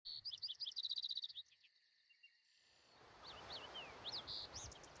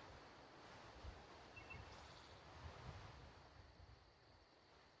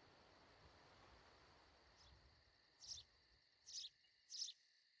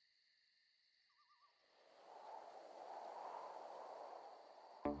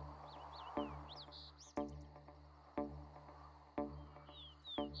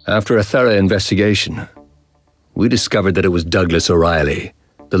After a thorough investigation, we discovered that it was Douglas O'Reilly,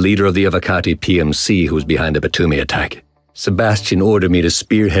 the leader of the Avocati PMC, who was behind the Batumi attack. Sebastian ordered me to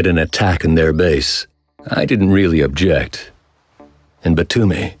spearhead an attack on their base. I didn't really object. In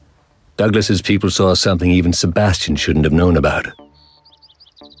Batumi, Douglas's people saw something even Sebastian shouldn't have known about.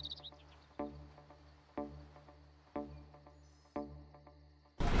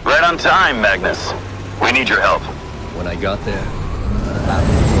 Right on time, Magnus. We need your help. When I got there, the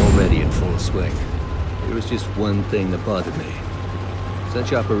battle was already in full swing. There was just one thing that bothered me.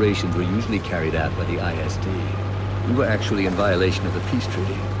 Such operations were usually carried out by the ISD. We were actually in violation of the peace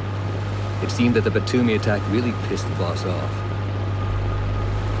treaty. It seemed that the Batumi attack really pissed the boss off.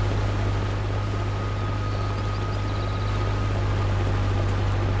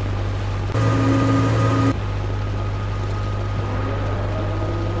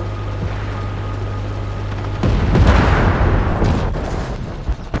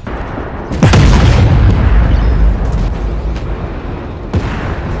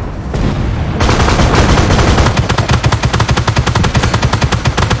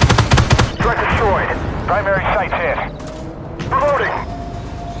 Primary site's hit. Reloading!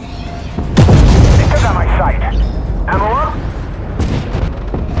 They took out my sight. Ammo up?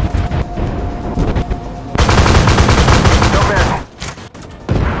 No men.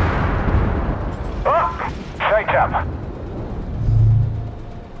 Oh! Sight's up.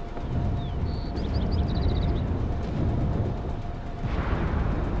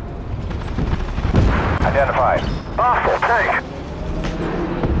 Identified. Hostile tank.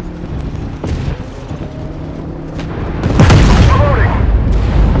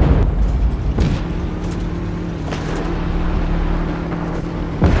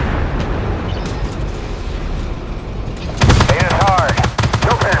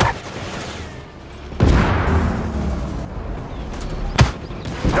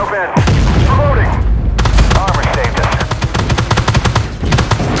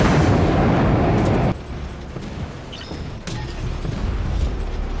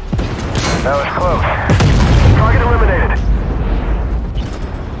 That was close. Target eliminated.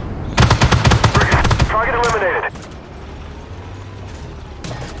 Target eliminated.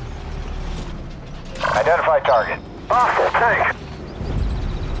 Identify target. Hostile tank.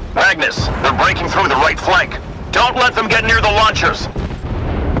 Magnus, they're breaking through the right flank. Don't let them get near the launchers.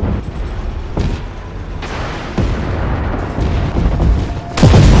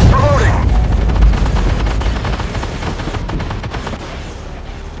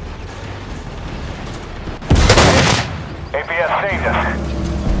 APS saved us.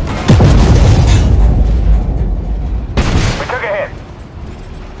 We took a hit.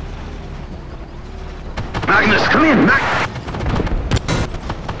 Magnus, come in,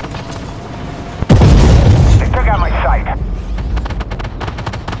 They took out my sight.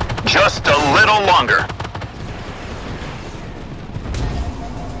 Just a little longer.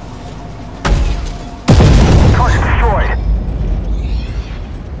 Target destroyed.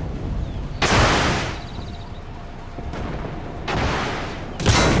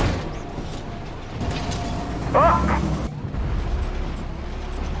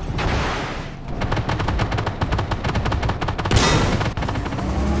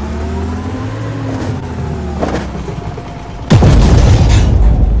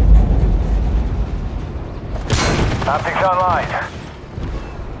 Optics online.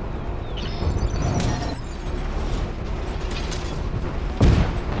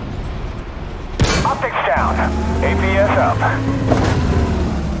 Optics down. APS up.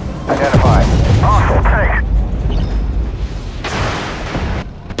 Identified. Hostile tank.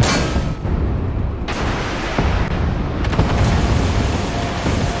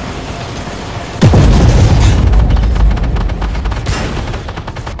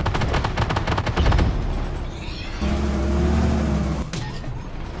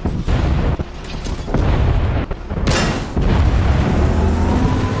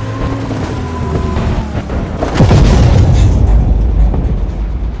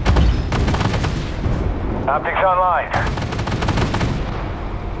 Optics online.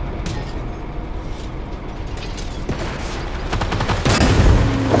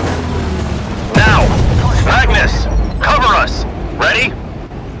 Now! Magnus! Cover us! Ready?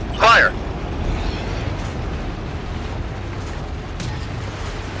 Fire!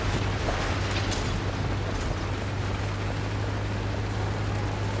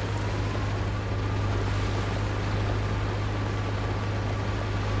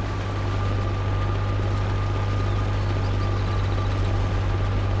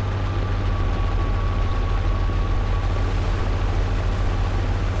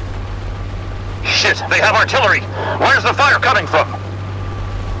 Shit! They have artillery! Where's the fire coming from?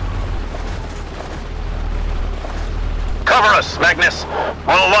 Cover us, Magnus.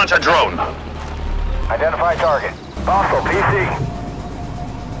 We'll launch a drone. Identify target. Hostile PC.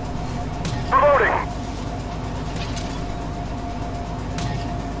 Reloading.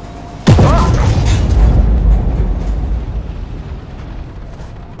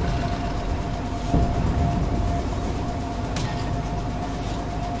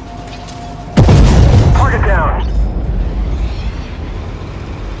 Target down.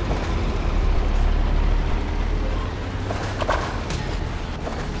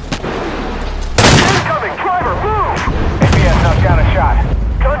 Incoming! Driver, move! APS knocked down a shot.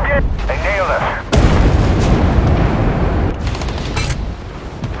 Gun dead. They nailed us.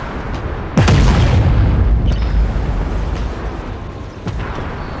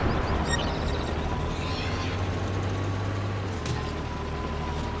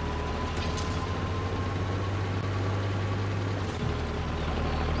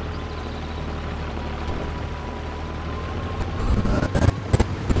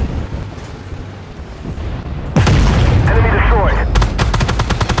 Enemy destroyed.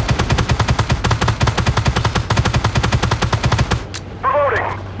 Reloading.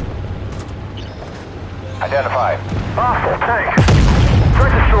 Identified. Hostile tank.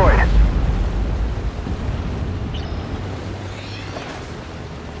 Threat destroyed.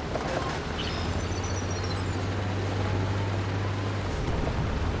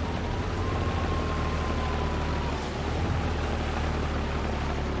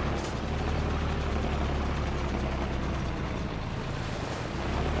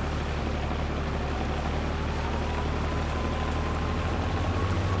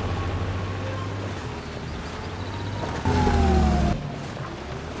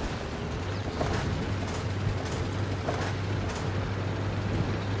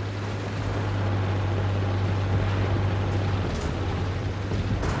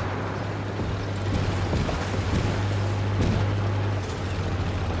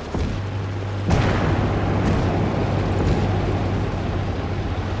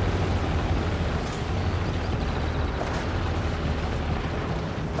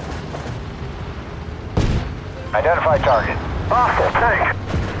 Identify target. Hostile tank.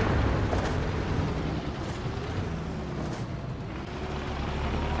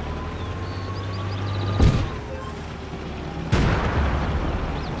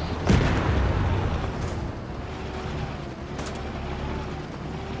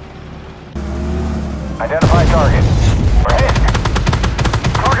 Identify target. We're hit.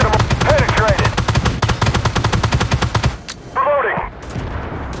 Target penetrated. Reloading.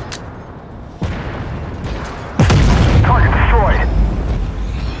 Target destroyed.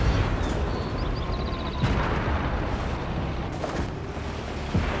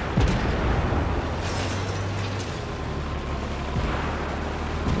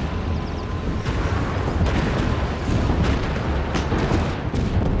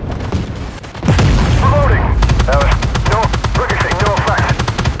 Reloading. That was no ricochet, no effect.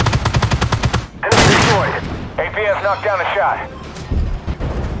 Enemy destroyed. APS knocked down a shot.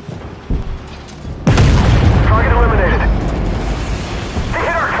 Target eliminated. They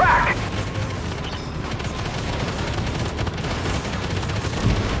hit our track!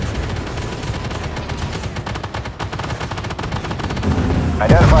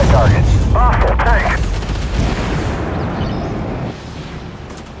 Identify target. Hostile tank.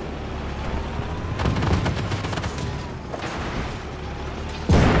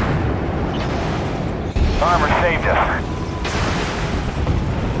 Armor saved us.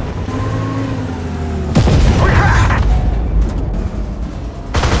 Retract!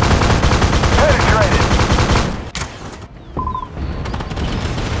 Penetrated.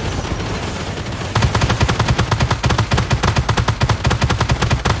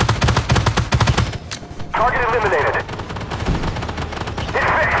 Target eliminated.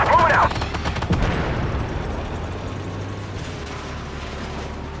 It's fixed. Moving out.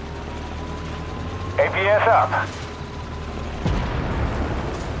 APS up.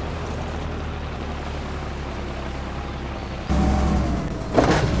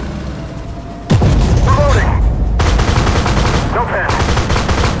 Reloading. No pen.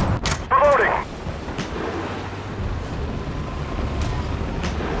 Reloading.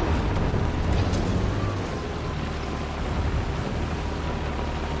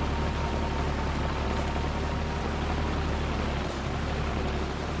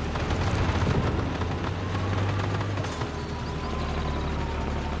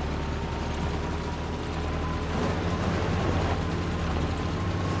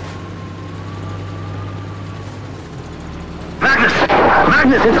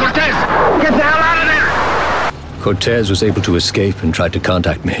 Magnus, it's Cortez! Get the hell out of there! Cortez was able to escape and tried to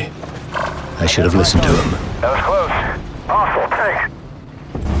contact me. I should have listened to him. That was close.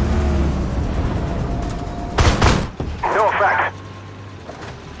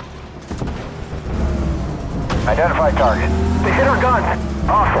 Identify target. They hit our guns.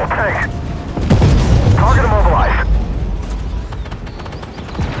 Hostile, tank. Target immobilized.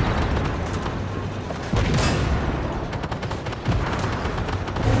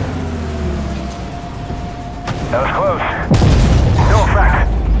 That was close. No effect.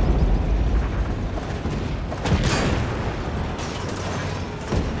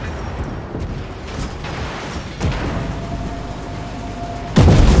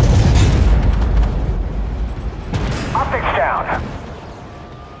 Optics down.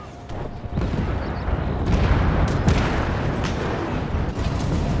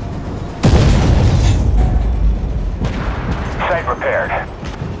 Site repaired.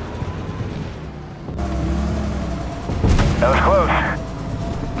 That was close.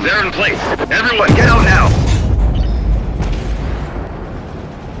 They're in place. Everyone, get out now.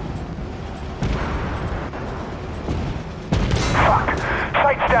 Fuck.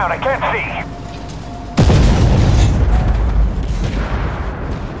 Sight's down. I can't see.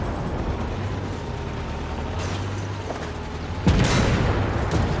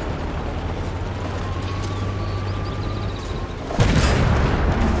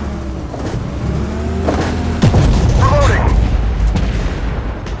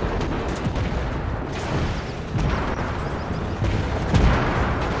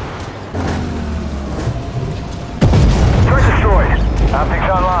 Optics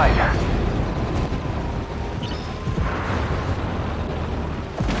online.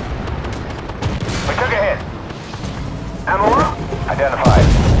 We took a hit. Ammo up. Identified.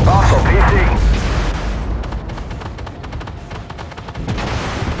 Hostile PC.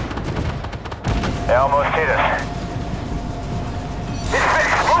 They almost hit us. It's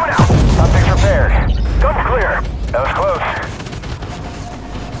fixed. Moving out. Optics repaired. Guns clear. That was close.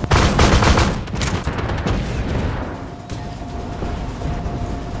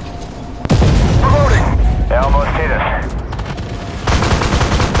 They almost hit us.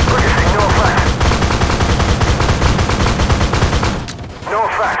 Ricochet, no effect. No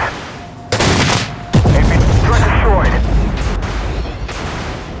effect. AP threat destroyed.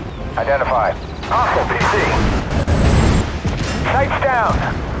 Identified. Hostile PC. Sights down.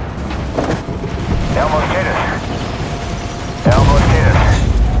 They almost hit us. They almost hit us.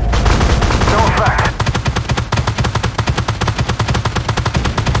 No effect.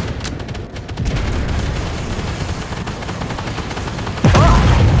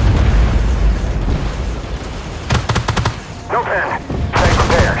 No pen. Stay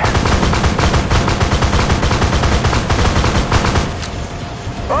prepared.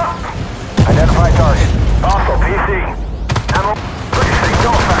 Identify target. Hostile PC. Ammo. Ricochet,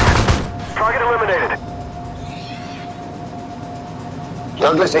 no effect. Target eliminated.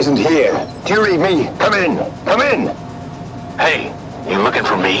 Douglas isn't here. Do you read me? Come in. Come in. Hey, you looking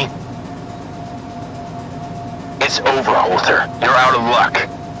for me? It's over, Holter. You're out of luck.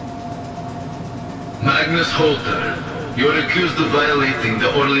 Magnus Holter, you are accused of violating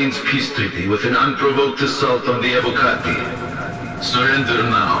the Orleans Peace Treaty with an unprovoked assault on the Evocati. Surrender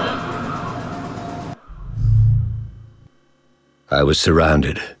now. I was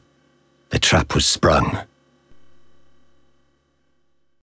surrounded. The trap was sprung.